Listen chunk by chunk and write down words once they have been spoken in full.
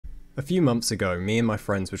A few months ago, me and my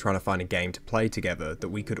friends were trying to find a game to play together that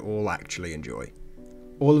we could all actually enjoy.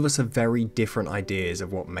 All of us have very different ideas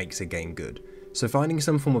of what makes a game good, so finding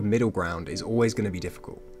some form of middle ground is always going to be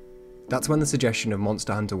difficult. That's when the suggestion of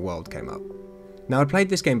Monster Hunter World came up. Now, I'd played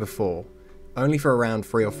this game before, only for around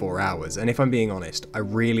 3 or 4 hours, and if I'm being honest, I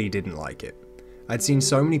really didn't like it. I'd seen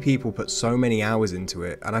so many people put so many hours into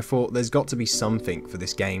it, and I thought there's got to be something for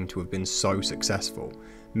this game to have been so successful.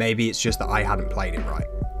 Maybe it's just that I hadn't played it right.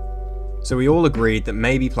 So we all agreed that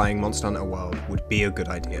maybe playing Monster Hunter World would be a good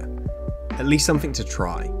idea. At least something to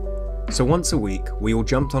try. So once a week, we all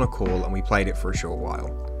jumped on a call and we played it for a short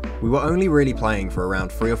while. We were only really playing for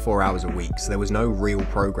around 3 or 4 hours a week, so there was no real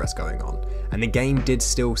progress going on, and the game did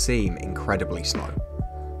still seem incredibly slow.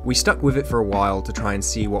 We stuck with it for a while to try and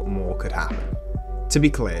see what more could happen. To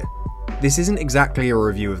be clear, this isn't exactly a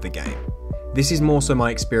review of the game. This is more so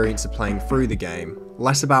my experience of playing through the game,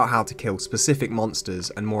 less about how to kill specific monsters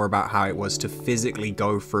and more about how it was to physically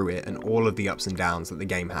go through it and all of the ups and downs that the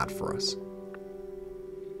game had for us.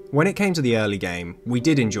 When it came to the early game, we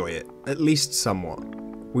did enjoy it, at least somewhat.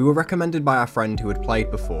 We were recommended by our friend who had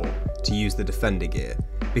played before to use the Defender gear,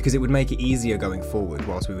 because it would make it easier going forward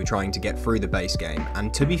whilst we were trying to get through the base game,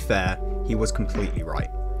 and to be fair, he was completely right.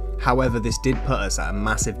 However, this did put us at a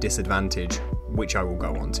massive disadvantage, which I will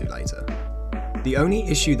go on to later. The only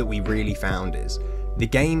issue that we really found is, the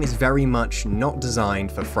game is very much not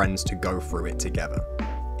designed for friends to go through it together.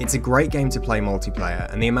 It's a great game to play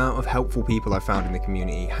multiplayer, and the amount of helpful people I've found in the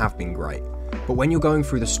community have been great. But when you're going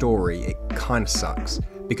through the story, it kinda sucks,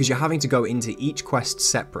 because you're having to go into each quest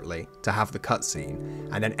separately to have the cutscene,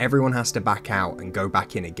 and then everyone has to back out and go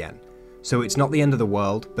back in again. So it's not the end of the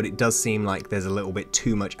world, but it does seem like there's a little bit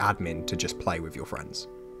too much admin to just play with your friends.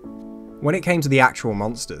 When it came to the actual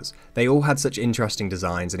monsters, they all had such interesting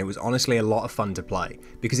designs, and it was honestly a lot of fun to play,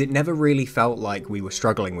 because it never really felt like we were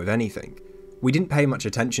struggling with anything. We didn't pay much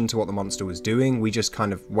attention to what the monster was doing, we just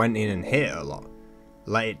kind of went in and hit it a lot.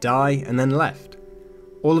 Let it die, and then left.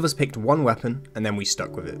 All of us picked one weapon, and then we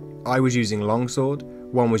stuck with it. I was using longsword,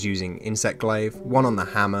 one was using insect glaive, one on the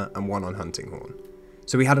hammer, and one on hunting horn.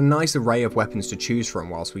 So we had a nice array of weapons to choose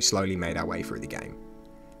from whilst we slowly made our way through the game.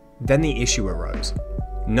 Then the issue arose.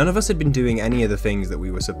 None of us had been doing any of the things that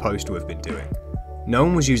we were supposed to have been doing. No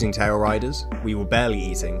one was using tail riders, we were barely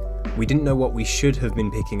eating, we didn't know what we should have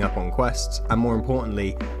been picking up on quests, and more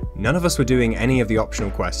importantly, none of us were doing any of the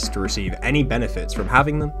optional quests to receive any benefits from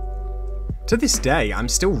having them. To this day, I'm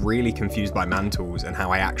still really confused by mantles and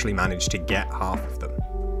how I actually managed to get half of them.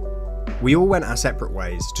 We all went our separate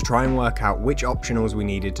ways to try and work out which optionals we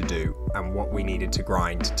needed to do and what we needed to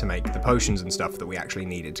grind to make the potions and stuff that we actually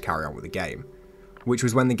needed to carry on with the game, which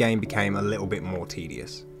was when the game became a little bit more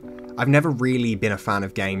tedious. I've never really been a fan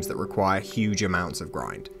of games that require huge amounts of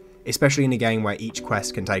grind, especially in a game where each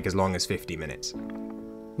quest can take as long as 50 minutes.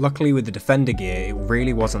 Luckily with the Defender gear, it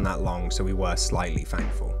really wasn't that long, so we were slightly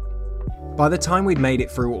thankful. By the time we'd made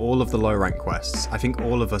it through all of the low rank quests, I think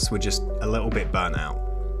all of us were just a little bit burnt out.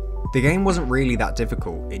 The game wasn't really that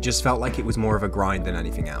difficult, it just felt like it was more of a grind than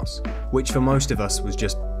anything else, which for most of us was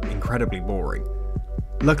just incredibly boring.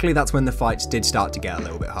 Luckily that's when the fights did start to get a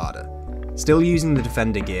little bit harder. Still using the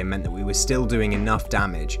Defender gear meant that we were still doing enough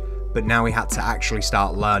damage, but now we had to actually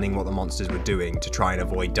start learning what the monsters were doing to try and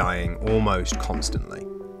avoid dying almost constantly.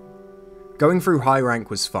 Going through high rank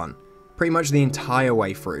was fun, pretty much the entire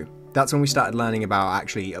way through. That's when we started learning about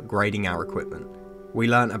actually upgrading our equipment. We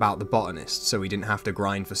learnt about the botanist, so we didn't have to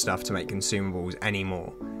grind for stuff to make consumables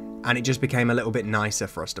anymore, and it just became a little bit nicer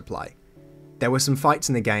for us to play. There were some fights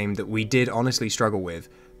in the game that we did honestly struggle with,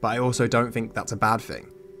 but I also don't think that's a bad thing.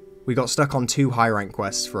 We got stuck on 2 high rank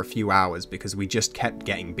quests for a few hours because we just kept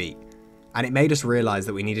getting beat, and it made us realise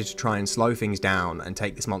that we needed to try and slow things down and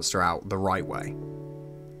take this monster out the right way.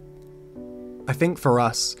 I think for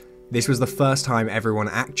us, this was the first time everyone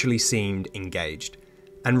actually seemed engaged,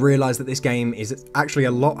 and realised that this game is actually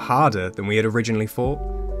a lot harder than we had originally thought.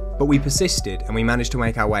 But we persisted and we managed to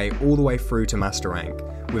make our way all the way through to Master Rank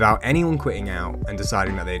without anyone quitting out and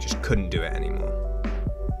deciding that they just couldn't do it anymore.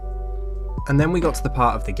 And then we got to the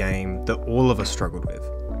part of the game that all of us struggled with,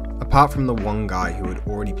 apart from the one guy who had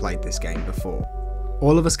already played this game before.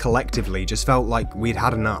 All of us collectively just felt like we'd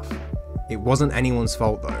had enough. It wasn't anyone's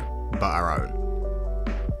fault though, but our own.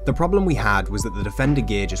 The problem we had was that the Defender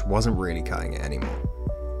gear just wasn't really cutting it anymore.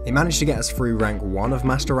 It managed to get us through rank 1 of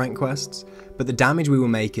Master Rank quests, but the damage we were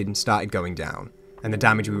making started going down, and the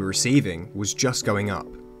damage we were receiving was just going up,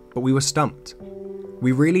 but we were stumped.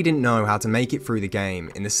 We really didn't know how to make it through the game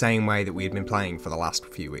in the same way that we had been playing for the last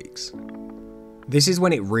few weeks. This is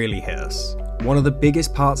when it really hit us. One of the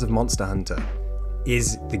biggest parts of Monster Hunter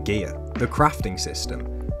is the gear, the crafting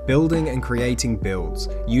system. Building and creating builds,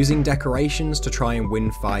 using decorations to try and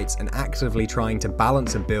win fights, and actively trying to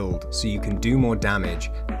balance a build so you can do more damage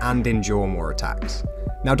and endure more attacks.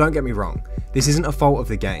 Now don't get me wrong, this isn't a fault of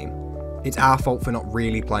the game, it's our fault for not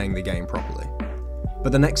really playing the game properly.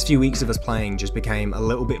 But the next few weeks of us playing just became a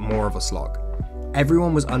little bit more of a slog.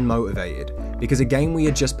 Everyone was unmotivated, because a game we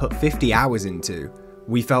had just put 50 hours into,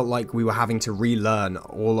 we felt like we were having to relearn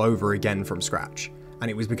all over again from scratch, and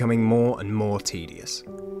it was becoming more and more tedious.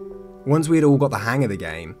 Once we had all got the hang of the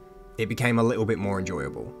game, it became a little bit more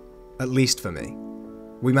enjoyable, at least for me.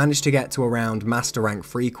 We managed to get to around Master Rank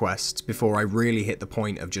 3 quests before I really hit the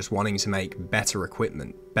point of just wanting to make better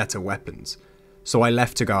equipment, better weapons, so I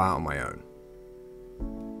left to go out on my own.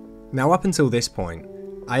 Now up until this point,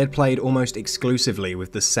 I had played almost exclusively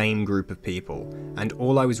with the same group of people, and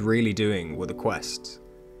all I was really doing were the quests.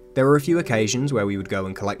 There were a few occasions where we would go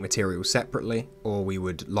and collect materials separately, or we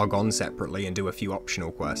would log on separately and do a few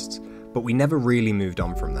optional quests, but we never really moved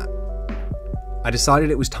on from that. I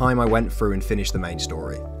decided it was time I went through and finished the main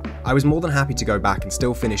story. I was more than happy to go back and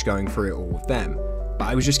still finish going through it all with them, but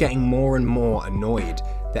I was just getting more and more annoyed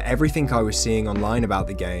that everything I was seeing online about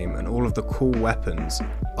the game and all of the cool weapons,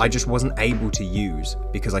 I just wasn't able to use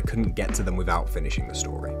because I couldn't get to them without finishing the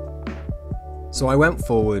story. So I went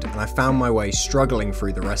forward and I found my way struggling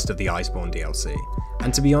through the rest of the Iceborne DLC,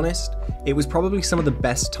 and to be honest, it was probably some of the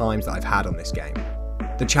best times that I've had on this game.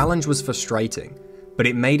 The challenge was frustrating, but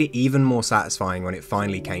it made it even more satisfying when it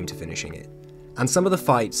finally came to finishing it. And some of the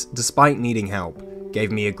fights, despite needing help,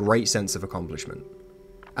 gave me a great sense of accomplishment.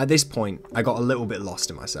 At this point, I got a little bit lost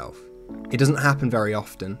in myself. It doesn't happen very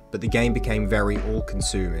often, but the game became very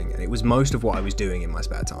all-consuming, and it was most of what I was doing in my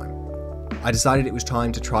spare time. I decided it was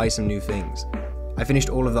time to try some new things. I finished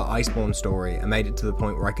all of the Iceborne story and made it to the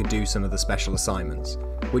point where I could do some of the special assignments,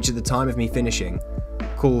 which at the time of me finishing,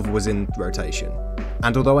 Kulve was in rotation,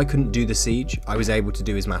 and although I couldn't do the siege, I was able to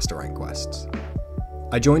do his Master Rank quests.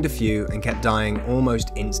 I joined a few and kept dying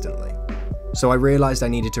almost instantly, so I realised I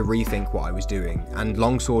needed to rethink what I was doing, and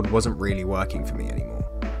Longsword wasn't really working for me anymore.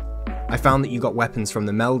 I found that you got weapons from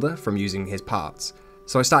the Melder from using his parts,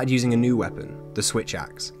 so I started using a new weapon, the Switch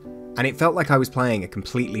Axe, and it felt like I was playing a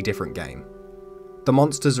completely different game. The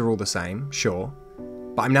monsters are all the same, sure,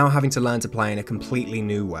 but I'm now having to learn to play in a completely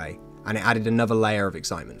new way, and it added another layer of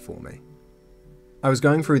excitement for me. I was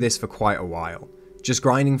going through this for quite a while, just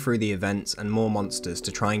grinding through the events and more monsters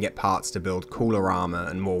to try and get parts to build cooler armour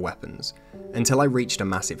and more weapons, until I reached a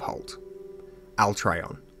massive halt.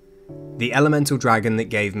 Altreon, the elemental dragon that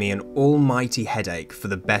gave me an almighty headache for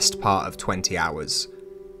the best part of 20 hours.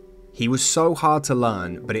 He was so hard to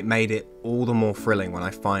learn, but it made it all the more thrilling when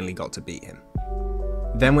I finally got to beat him.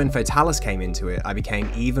 Then when Fatalis came into it, I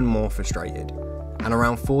became even more frustrated, and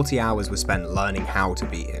around 40 hours were spent learning how to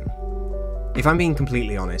beat him. If I'm being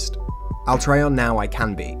completely honest, Altreon now I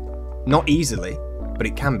can beat. Not easily, but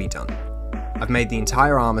it can be done. I've made the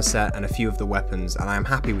entire armour set and a few of the weapons, and I am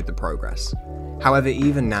happy with the progress. However,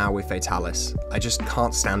 even now with Fatalis, I just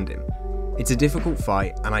can't stand him. It's a difficult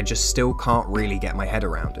fight, and I just still can't really get my head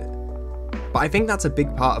around it. But I think that's a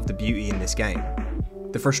big part of the beauty in this game.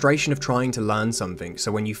 The frustration of trying to learn something,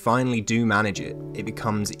 so when you finally do manage it, it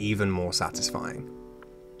becomes even more satisfying.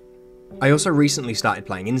 I also recently started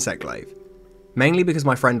playing Insect Glaive, mainly because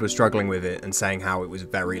my friend was struggling with it and saying how it was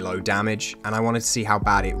very low damage, and I wanted to see how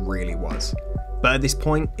bad it really was. But at this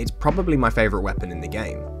point, it's probably my favourite weapon in the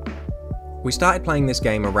game. We started playing this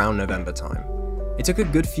game around November time. It took a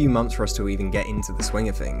good few months for us to even get into the swing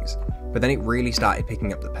of things, but then it really started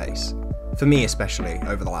picking up the pace, for me especially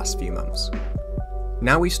over the last few months.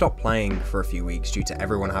 Now we've stopped playing for a few weeks due to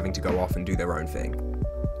everyone having to go off and do their own thing.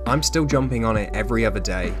 I'm still jumping on it every other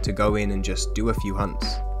day to go in and just do a few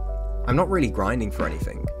hunts. I'm not really grinding for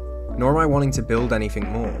anything, nor am I wanting to build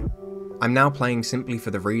anything more. I'm now playing simply for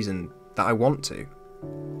the reason that I want to.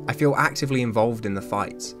 I feel actively involved in the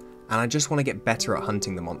fights, and I just want to get better at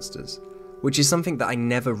hunting the monsters, which is something that I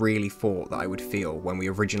never really thought that I would feel when we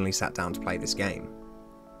originally sat down to play this game.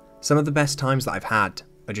 Some of the best times that I've had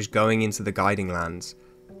are just going into the guiding lands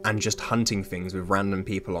and just hunting things with random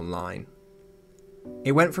people online.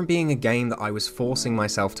 It went from being a game that I was forcing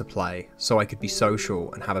myself to play so I could be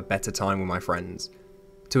social and have a better time with my friends,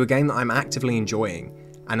 to a game that I'm actively enjoying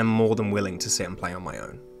and am more than willing to sit and play on my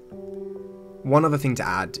own. One other thing to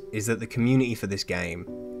add is that the community for this game,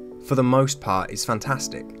 for the most part, is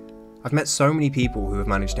fantastic. I've met so many people who have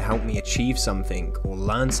managed to help me achieve something or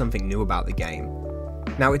learn something new about the game.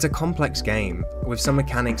 Now, it's a complex game with some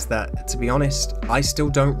mechanics that, to be honest, I still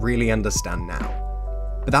don't really understand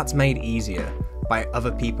now, but that's made easier by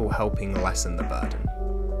other people helping lessen the burden.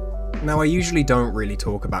 Now, I usually don't really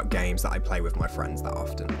talk about games that I play with my friends that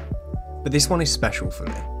often, but this one is special for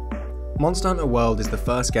me. Monster Hunter World is the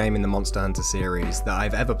first game in the Monster Hunter series that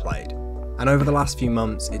I've ever played, and over the last few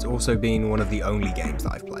months it's also been one of the only games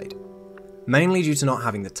that I've played. Mainly due to not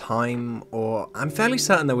having the time, or I'm fairly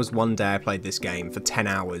certain there was one day I played this game for 10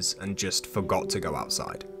 hours and just forgot to go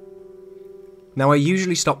outside. Now, I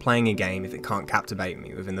usually stop playing a game if it can't captivate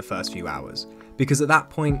me within the first few hours, because at that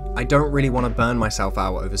point I don't really want to burn myself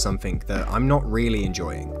out over something that I'm not really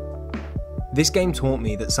enjoying. This game taught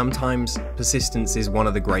me that sometimes persistence is one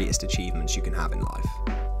of the greatest achievements you can have in life.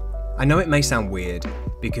 I know it may sound weird,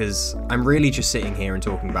 because I'm really just sitting here and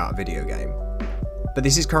talking about a video game, but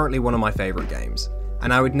this is currently one of my favourite games,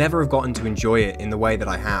 and I would never have gotten to enjoy it in the way that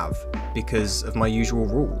I have because of my usual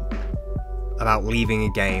rule about leaving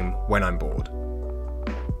a game when I'm bored.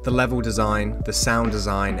 The level design, the sound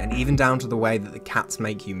design, and even down to the way that the cats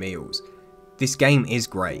make you meals. This game is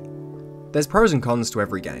great. There's pros and cons to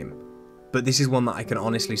every game, but this is one that I can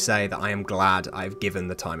honestly say that I am glad I've given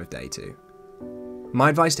the time of day to. My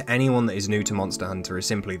advice to anyone that is new to Monster Hunter is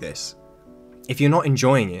simply this: if you're not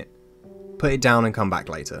enjoying it, put it down and come back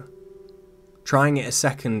later. Trying it a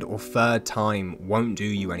second or third time won't do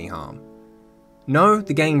you any harm. No,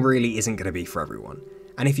 the game really isn't going to be for everyone.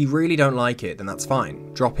 And if you really don't like it, then that's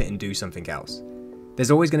fine, drop it and do something else.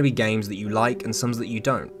 There's always going to be games that you like and some that you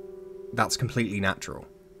don't. That's completely natural.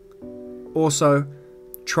 Also,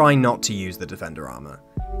 try not to use the Defender armor.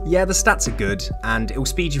 Yeah, the stats are good, and it will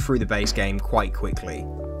speed you through the base game quite quickly,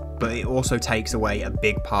 but it also takes away a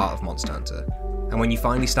big part of Monster Hunter, and when you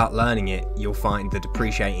finally start learning it, you'll find the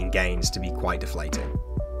depreciating gains to be quite deflating.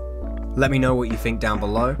 Let me know what you think down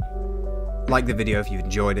below. Like the video if you've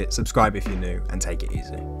enjoyed it, subscribe if you're new, and take it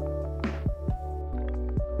easy.